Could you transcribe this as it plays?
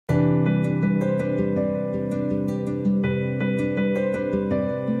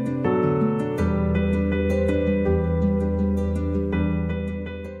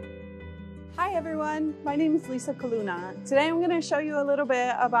Lisa Coluna. Today I'm going to show you a little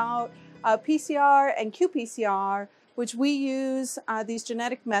bit about PCR and qPCR, which we use these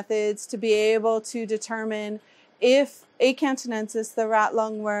genetic methods to be able to determine if Acanthonensis, the rat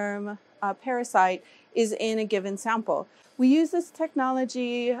lungworm parasite, is in a given sample. We use this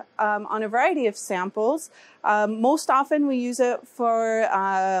technology on a variety of samples. Most often we use it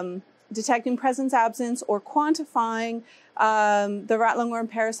for detecting presence, absence, or quantifying the rat lungworm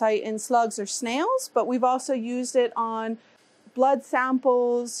parasite in slugs or snails, but we've also used it on blood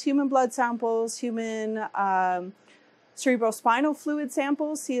samples, human cerebrospinal fluid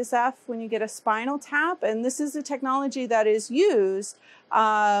samples, CSF, when you get a spinal tap. And this is a technology that is used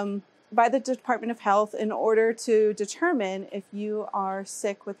by the Department of Health in order to determine if you are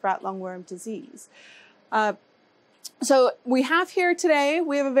sick with rat lungworm disease. So we have here today,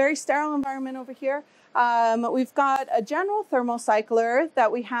 we have a very sterile environment over here. We've got a general thermocycler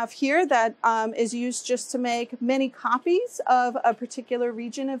that we have here that is used just to make many copies of a particular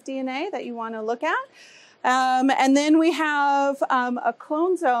region of DNA that you want to look at. And then we have a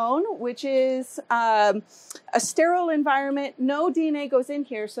clone zone, which is a sterile environment. No DNA goes in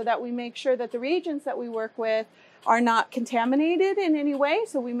here so that we make sure that the reagents that we work with are not contaminated in any way.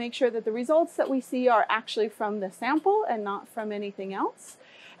 So we make sure that the results that we see are actually from the sample and not from anything else.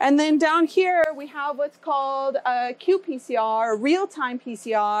 And then down here, we have what's called a qPCR, a real-time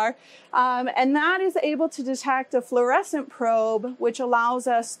PCR, and that is able to detect a fluorescent probe, which allows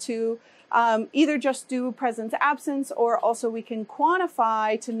us to either just do presence absence, or also we can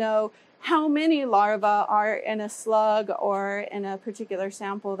quantify to know how many larvae are in a slug or in a particular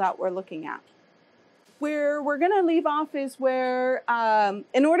sample that we're looking at. Where we're going to leave off is where,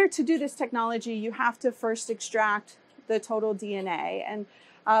 in order to do this technology, you have to first extract the total DNA. And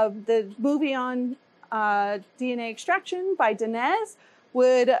the movie on DNA extraction by Dinez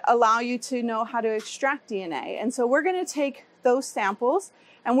would allow you to know how to extract DNA. And so we're going to take those samples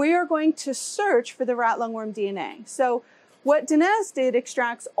and we are going to search for the rat lungworm DNA. So what Dinez did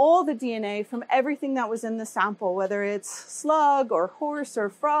extracts all the DNA from everything that was in the sample, whether it's slug or horse or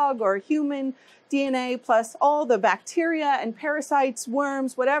frog or human DNA, plus all the bacteria and parasites,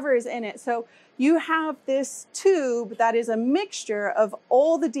 worms, whatever is in it. So you have this tube that is a mixture of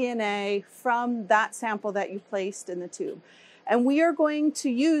all the DNA from that sample that you placed in the tube. And we are going to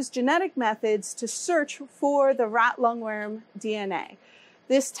use genetic methods to search for the rat lungworm DNA.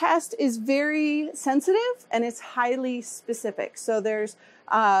 This test is very sensitive and it's highly specific. So there's,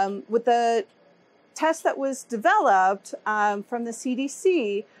 with the test that was developed from the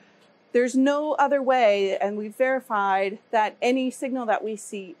CDC, there's no other way, and we've verified that any signal that we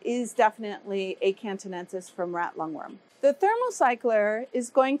see is definitely Acanthonensis from rat lungworm. The thermocycler is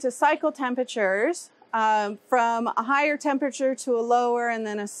going to cycle temperatures from a higher temperature to a lower and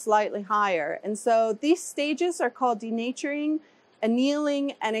then a slightly higher. And so these stages are called denaturing,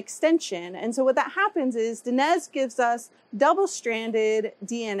 annealing, and extension. And so what that happens is Dinez gives us double-stranded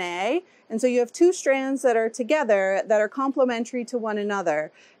DNA. And so you have two strands that are together that are complementary to one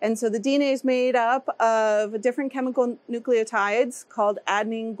another. And so the DNA is made up of different chemical nucleotides called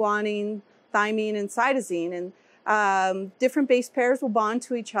adenine, guanine, thymine, and cytosine. And different base pairs will bond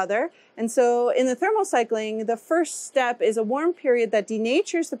to each other. And so in the thermocycling, the first step is a warm period that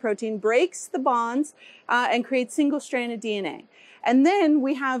denatures the protein, breaks the bonds, and creates single-stranded DNA. And then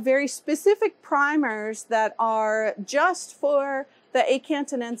we have very specific primers that are just for the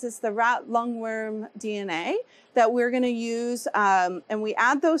Acanthonensis, the rat lungworm DNA, that we're going to use, and we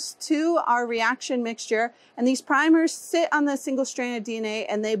add those to our reaction mixture. And these primers sit on the single-stranded DNA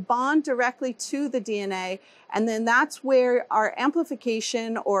and they bond directly to the DNA. And then that's where our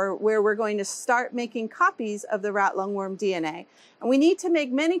amplification, or where we're going to start making copies of the rat lungworm DNA. And we need to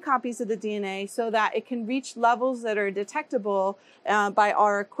make many copies of the DNA so that it can reach levels that are detectable by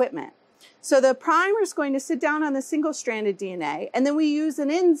our equipment. So the primer is going to sit down on the single-stranded DNA, and then we use an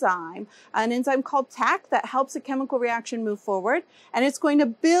enzyme called TAC that helps a chemical reaction move forward, and it's going to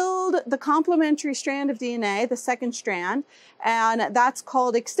build the complementary strand of DNA, the second strand, and that's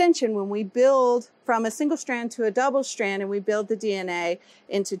called extension, when we build from a single strand to a double strand and we build the DNA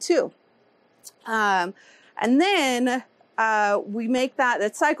into two. And then we make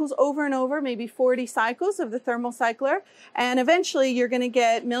that cycles over and over, maybe 40 cycles of the thermocycler. And eventually you're going to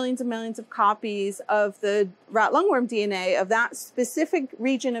get millions and millions of copies of the rat lungworm DNA of that specific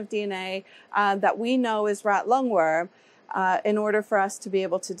region of DNA that we know is rat lungworm in order for us to be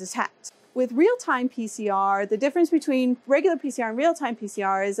able to detect. With real-time PCR, the difference between regular PCR and real-time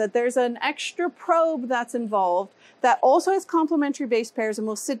PCR is that there's an extra probe that's involved that also has complementary base pairs and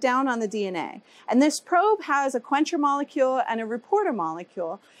will sit down on the DNA. And this probe has a quencher molecule and a reporter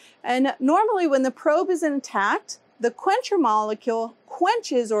molecule. And normally when the probe is intact, the quencher molecule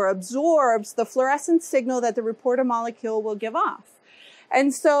quenches or absorbs the fluorescent signal that the reporter molecule will give off.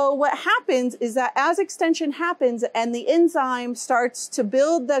 And so what happens is that as extension happens and the enzyme starts to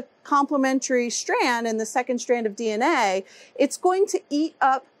build the complementary strand and the second strand of DNA, it's going to eat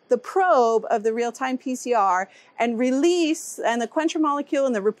up the probe of the real-time PCR and release, and the quencher molecule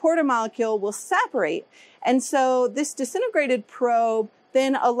and the reporter molecule will separate. And so this disintegrated probe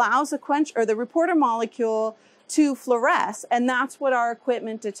then allows the reporter molecule to fluoresce, and that's what our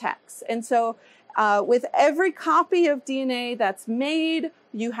equipment detects. And so with every copy of DNA that's made,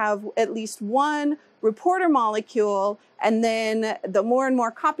 you have at least one reporter molecule, and then the more and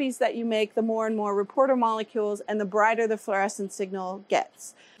more copies that you make, the more and more reporter molecules, and the brighter the fluorescent signal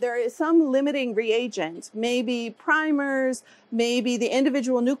gets. There is some limiting reagent, maybe primers, maybe the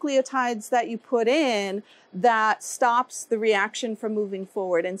individual nucleotides that you put in that stops the reaction from moving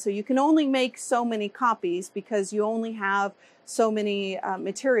forward. And so you can only make so many copies because you only have so many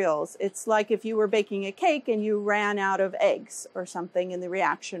materials. It's like if you were baking a cake and you ran out of eggs or something and the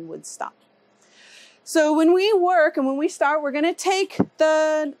reaction would stop. So when we work and when we start, we're going to take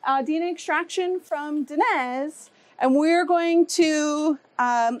the DNA extraction from Dinesh, and we're going to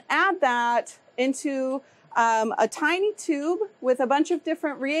add that into a tiny tube with a bunch of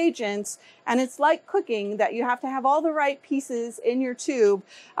different reagents. And it's like cooking, that you have to have all the right pieces in your tube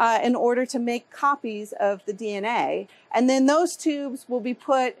in order to make copies of the DNA. And then those tubes will be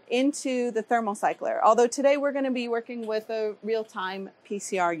put into the thermocycler. Although today we're going to be working with a real-time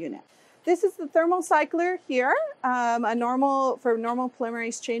PCR unit. This is the thermocycler here, for normal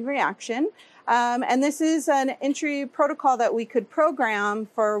polymerase chain reaction. And this is an entry protocol that we could program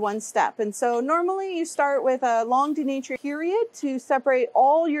for one step. And so normally you start with a long denaturing period to separate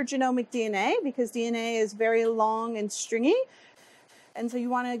all your genomic DNA, because DNA is very long and stringy. And so you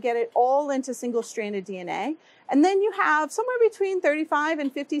want to get it all into single-stranded DNA. And then you have somewhere between 35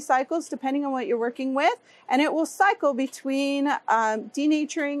 and 50 cycles, depending on what you're working with. And it will cycle between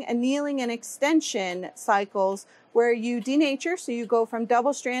denaturing, annealing, and extension cycles, where you denature, so you go from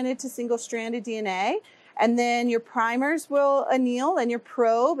double-stranded to single-stranded DNA. And then your primers will anneal, and your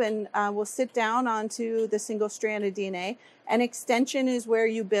probe will sit down onto the single-stranded DNA. And extension is where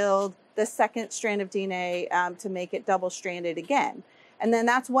you build the second strand of DNA to make it double-stranded again. And then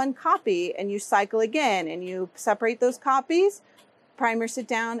that's one copy, and you cycle again, and you separate those copies, primer, sit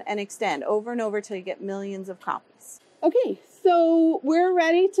down, and extend over and over till you get millions of copies. Okay, so we're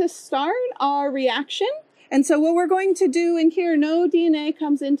ready to start our reaction. And so what we're going to do in here, no DNA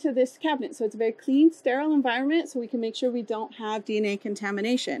comes into this cabinet. So it's a very clean, sterile environment, so we can make sure we don't have DNA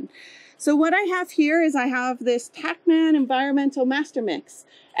contamination. So what I have here is I have this TACMan environmental master mix.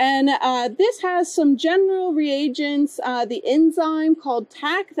 And this has some general reagents, the enzyme called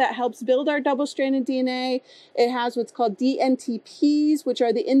TAC that helps build our double-stranded DNA. It has what's called dNTPs, which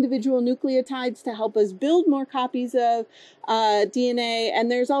are the individual nucleotides to help us build more copies of DNA.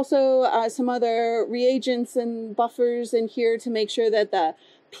 And there's also some other reagents and buffers in here to make sure that the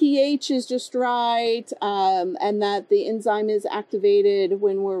pH is just right and that the enzyme is activated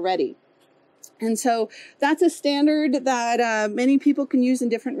when we're ready. And so that's a standard that many people can use in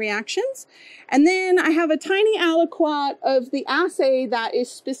different reactions. And then I have a tiny aliquot of the assay that is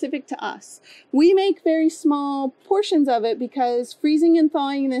specific to us. We make very small portions of it because freezing and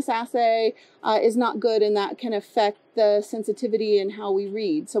thawing this assay is not good, and that can affect the sensitivity and how we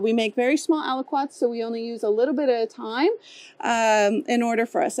read. So we make very small aliquots, so we only use a little bit at a time in order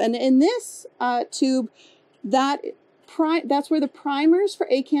for us. And in this tube, that's where the primers for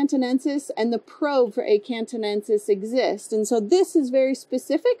A. cantonensis and the probe for A. cantonensis exist. And so this is very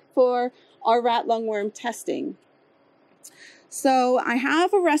specific for our rat lungworm testing. So I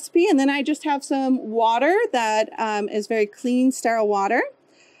have a recipe, and then I just have some water that is very clean, sterile water.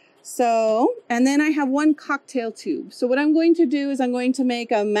 So, and then I have one cocktail tube. So what I'm going to do is I'm going to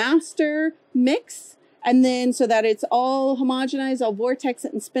make a master mix, and then so that it's all homogenized, I'll vortex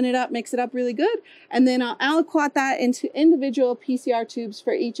it and spin it up, mix it up really good. And then I'll aliquot that into individual PCR tubes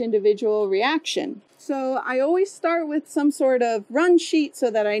for each individual reaction. So I always start with some sort of run sheet so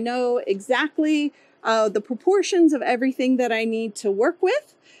that I know exactly the proportions of everything that I need to work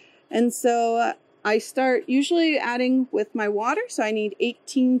with. And so I start usually adding with my water. So I need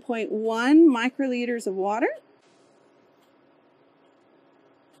 18.1 microliters of water.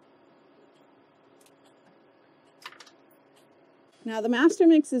 Now the master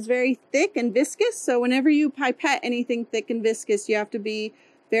mix is very thick and viscous, so whenever you pipette anything thick and viscous, you have to be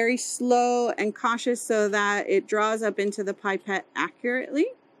very slow and cautious so that it draws up into the pipette accurately.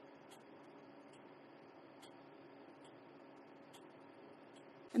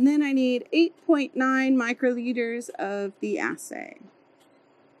 And then I need 8.9 microliters of the assay.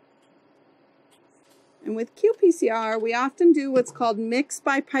 And with qPCR, we often do what's called mix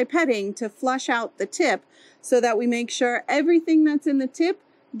by pipetting to flush out the tip so that we make sure everything that's in the tip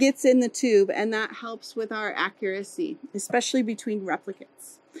gets in the tube, and that helps with our accuracy, especially between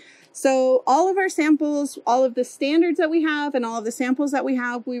replicates. So all of our samples, all of the standards that we have and all of the samples that we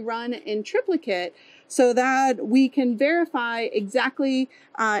have, we run in triplicate so that we can verify exactly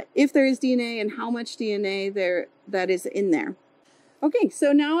if there is DNA and how much DNA that is in there. Okay,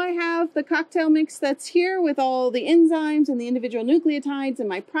 so now I have the cocktail mix that's here with all the enzymes and the individual nucleotides and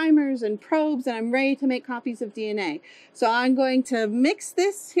my primers and probes, and I'm ready to make copies of DNA. So I'm going to mix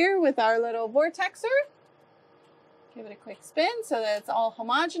this here with our little vortexer. Give it a quick spin so that it's all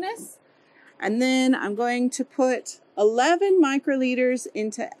homogeneous. And then I'm going to put 11 microliters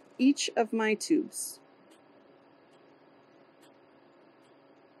into each of my tubes.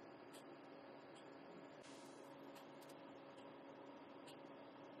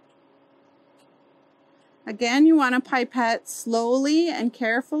 Again, you want to pipette slowly and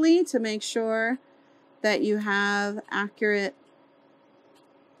carefully to make sure that you have accurate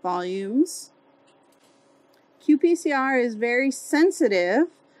volumes. qPCR is very sensitive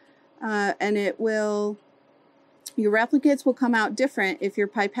and your replicates will come out different if your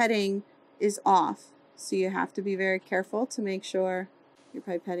pipetting is off. So you have to be very careful to make sure your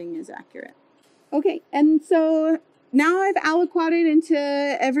pipetting is accurate. Okay, and so now I've aliquoted into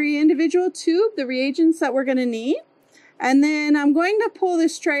every individual tube the reagents that we're going to need. And then I'm going to pull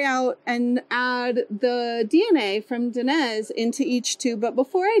this tray out and add the DNA from Dinez into each tube. But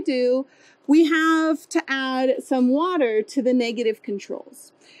before I do, we have to add some water to the negative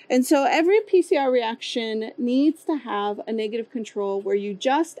controls. And so every PCR reaction needs to have a negative control where you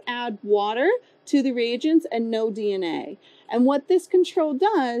just add water to the reagents and no DNA. And what this control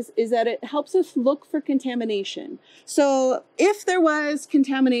does is that it helps us look for contamination. So if there was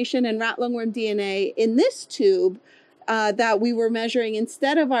contamination in rat lungworm DNA in this tube that we were measuring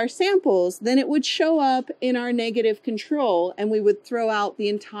instead of our samples, then it would show up in our negative control and we would throw out the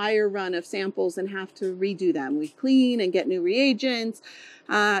entire run of samples and have to redo them. We clean and get new reagents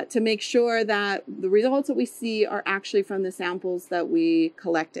to make sure that the results that we see are actually from the samples that we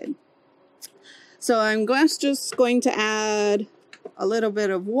collected. So I'm just going to add a little bit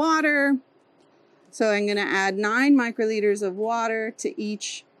of water. So I'm going to add 9 microliters of water to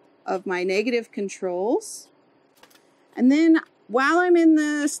each of my negative controls. And then while I'm in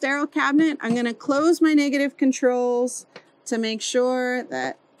the sterile cabinet, I'm going to close my negative controls to make sure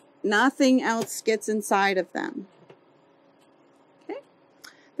that nothing else gets inside of them. Okay.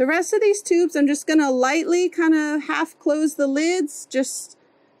 The rest of these tubes, I'm just going to lightly kind of half close the lids just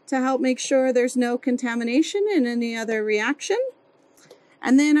to help make sure there's no contamination in any other reaction.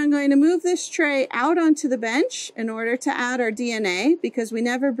 And then I'm going to move this tray out onto the bench in order to add our DNA, because we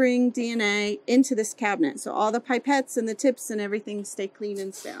never bring DNA into this cabinet. So all the pipettes and the tips and everything stay clean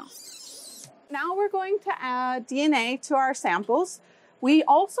and sterile. Now we're going to add DNA to our samples. We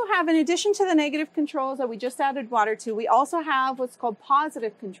also have, in addition to the negative controls that we just added water to, we also have what's called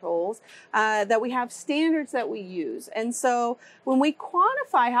positive controls that we have standards that we use. And so when we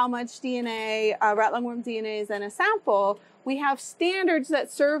quantify how much DNA, rat lungworm DNA is in a sample, we have standards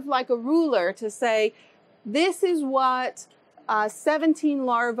that serve like a ruler to say, this is what 17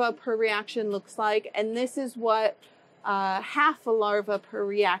 larvae per reaction looks like, and this is what half a larva per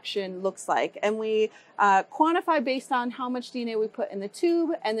reaction looks like. And we quantify based on how much DNA we put in the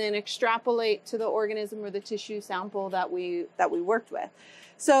tube and then extrapolate to the organism or the tissue sample that we worked with.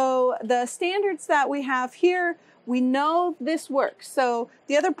 So the standards that we have here, we know this works. So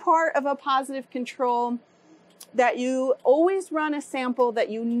the other part of a positive control, that you always run a sample that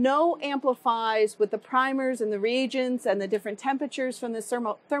you know amplifies with the primers and the reagents and the different temperatures from the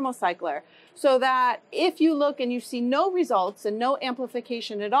thermocycler, so that if you look and you see no results and no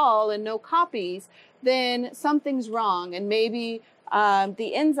amplification at all and no copies, then something's wrong. And maybe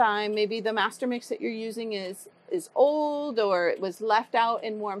the enzyme, maybe the master mix that you're using is old, or it was left out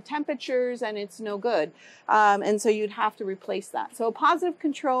in warm temperatures and it's no good. And so you'd have to replace that. So a positive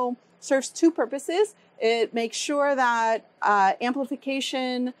control serves two purposes. It makes sure that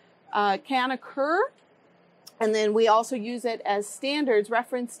amplification can occur And then we also use it as standards,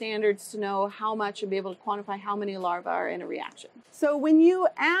 reference standards, to know how much and be able to quantify how many larvae are in a reaction. So when you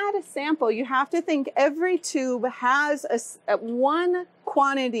add a sample, you have to think every tube has one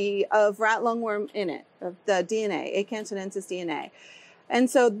quantity of rat lungworm in it, of the DNA, Acanthonensis DNA. And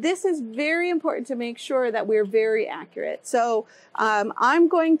so this is very important to make sure that we're very accurate. So I'm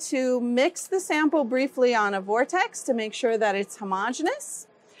going to mix the sample briefly on a vortex to make sure that it's homogeneous.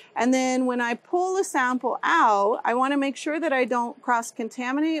 And then when I pull the sample out, I want to make sure that I don't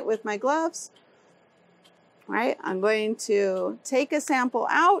cross-contaminate with my gloves. Right? I'm going to take a sample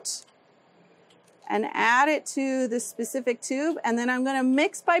out and add it to the specific tube. And then I'm going to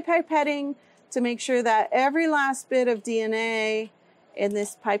mix by pipetting to make sure that every last bit of DNA in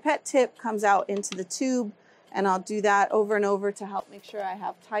this pipette tip comes out into the tube. And I'll do that over and over to help make sure I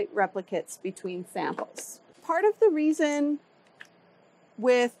have tight replicates between samples. Part of the reason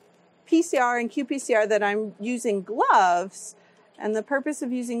with PCR and qPCR that I'm using gloves, and the purpose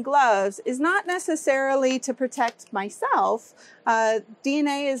of using gloves is not necessarily to protect myself.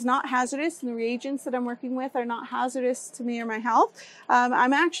 DNA is not hazardous, and the reagents that I'm working with are not hazardous to me or my health.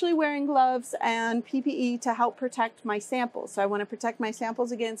 I'm actually wearing gloves and PPE to help protect my samples. So I want to protect my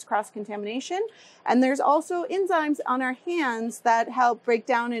samples against cross-contamination. And there's also enzymes on our hands that help break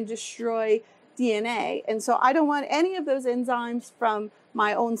down and destroy DNA. And so I don't want any of those enzymes from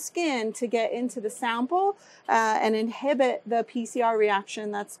my own skin to get into the sample and inhibit the PCR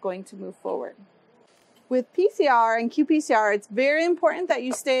reaction that's going to move forward. With PCR and qPCR, it's very important that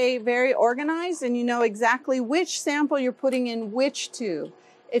you stay very organized and you know exactly which sample you're putting in which tube.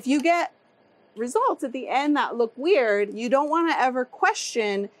 If you get results at the end that look weird, you don't want to ever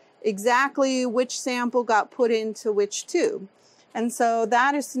question exactly which sample got put into which tube. And so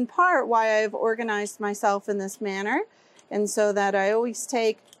that is in part why I've organized myself in this manner. And so that I always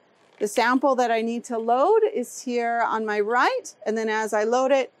take the sample that I need to load is here on my right. And then as I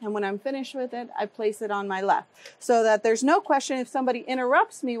load it, and when I'm finished with it, I place it on my left. So that there's no question if somebody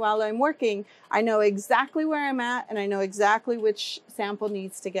interrupts me while I'm working, I know exactly where I'm at and I know exactly which sample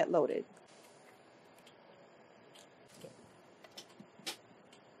needs to get loaded.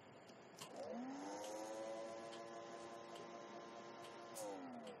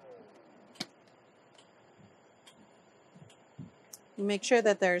 Make sure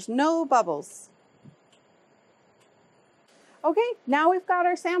that there's no bubbles. Okay, now we've got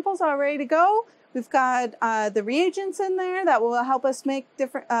our samples all ready to go. We've got the reagents in there that will help us make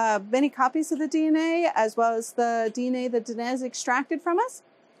different many copies of the DNA, as well as the DNA that is extracted from us.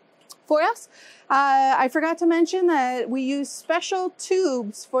 For us. I forgot to mention that we use special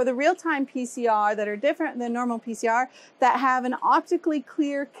tubes for the real-time PCR that are different than normal PCR that have an optically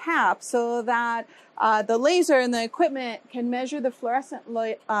clear cap so that the laser and the equipment can measure the fluorescence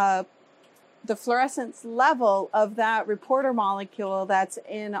level of that reporter molecule that's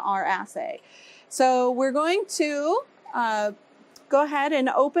in our assay. So we're going to go ahead and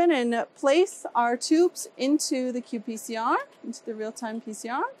open and place our tubes into the qPCR, into the real-time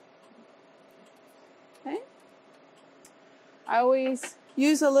PCR. Okay. I always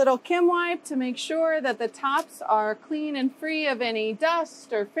use a little Kim wipe to make sure that the tops are clean and free of any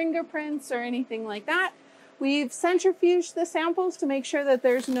dust or fingerprints or anything like that. We've centrifuged the samples to make sure that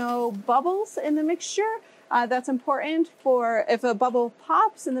there's no bubbles in the mixture. That's important for if a bubble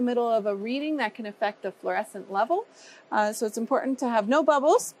pops in the middle of a reading that can affect the fluorescent level. So it's important to have no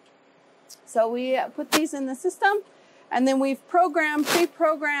bubbles. So we put these in the system. And then we've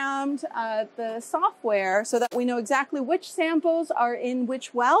pre-programmed the software so that we know exactly which samples are in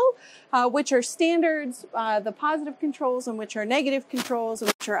which well, which are standards, the positive controls, and which are negative controls,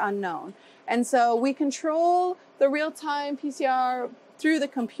 and which are unknown. And so we control the real-time PCR through the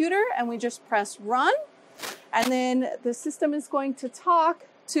computer, and we just press run. And then the system is going to talk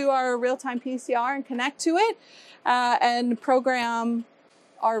to our real-time PCR and connect to it and program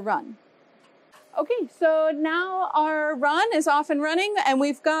our run. Okay, so now our run is off and running, and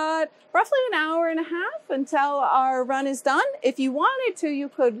we've got roughly an hour and a half until our run is done. If you wanted to, you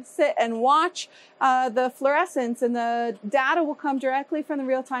could sit and watch the fluorescence, and the data will come directly from the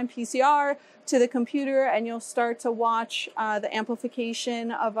real-time PCR to the computer, and you'll start to watch the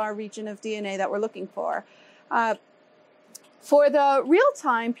amplification of our region of DNA that we're looking for. For the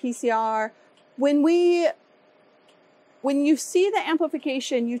real-time PCR, when you see the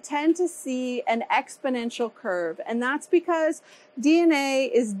amplification, you tend to see an exponential curve. And that's because DNA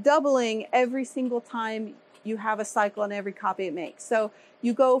is doubling every single time you have a cycle in every copy it makes. So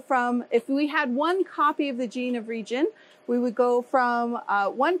you go from, if we had one copy of the gene of region, we would go from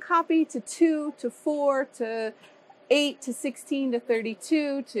 1 copy to 2 to 4 to 8 to 16 to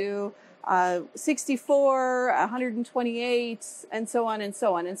 32 to 64, 128, and so on and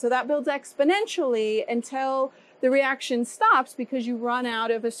so on. And so that builds exponentially until the reaction stops because you run out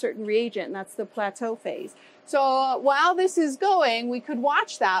of a certain reagent, and that's the plateau phase. So while this is going, we could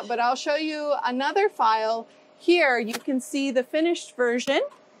watch that, but I'll show you another file. Here you can see the finished version.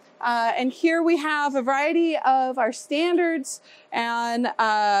 And here we have a variety of our standards and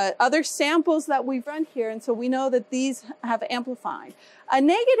other samples that we've run here. And so we know that these have amplified. A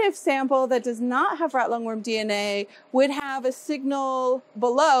negative sample that does not have rat lungworm DNA would have a signal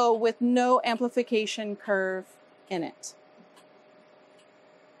below with no amplification curve in it.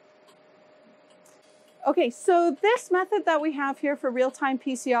 Okay, so this method that we have here for real-time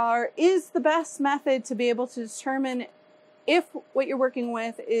PCR is the best method to be able to determine if what you're working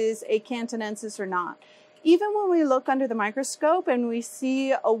with is acanthanensis or not. Even when we look under the microscope and we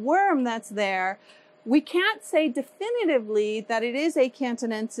see a worm that's there, we can't say definitively that it is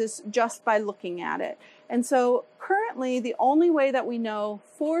acanthanensis just by looking at it. And so currently the only way that we know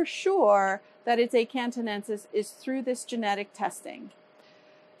for sure that it's acanthanensis is through this genetic testing.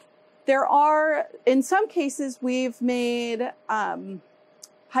 There are, in some cases, we've made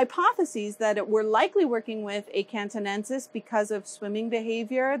hypotheses that we're likely working with acanthanensis because of swimming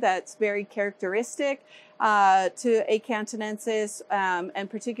behavior that's very characteristic to acanthanensis and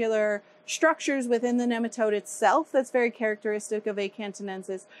particular structures within the nematode itself that's very characteristic of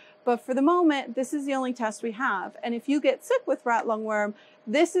acanthanensis. But for the moment, this is the only test we have. And if you get sick with rat lungworm,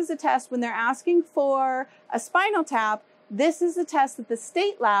 this is a test when they're asking for a spinal tap. This is a test at the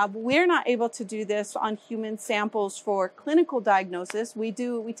state lab. We're not able to do this on human samples for clinical diagnosis. We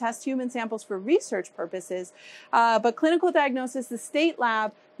test human samples for research purposes, but clinical diagnosis, the state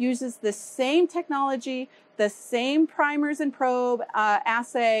lab uses the same technology, the same primers and probe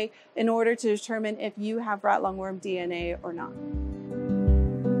assay in order to determine if you have rat lungworm DNA or not.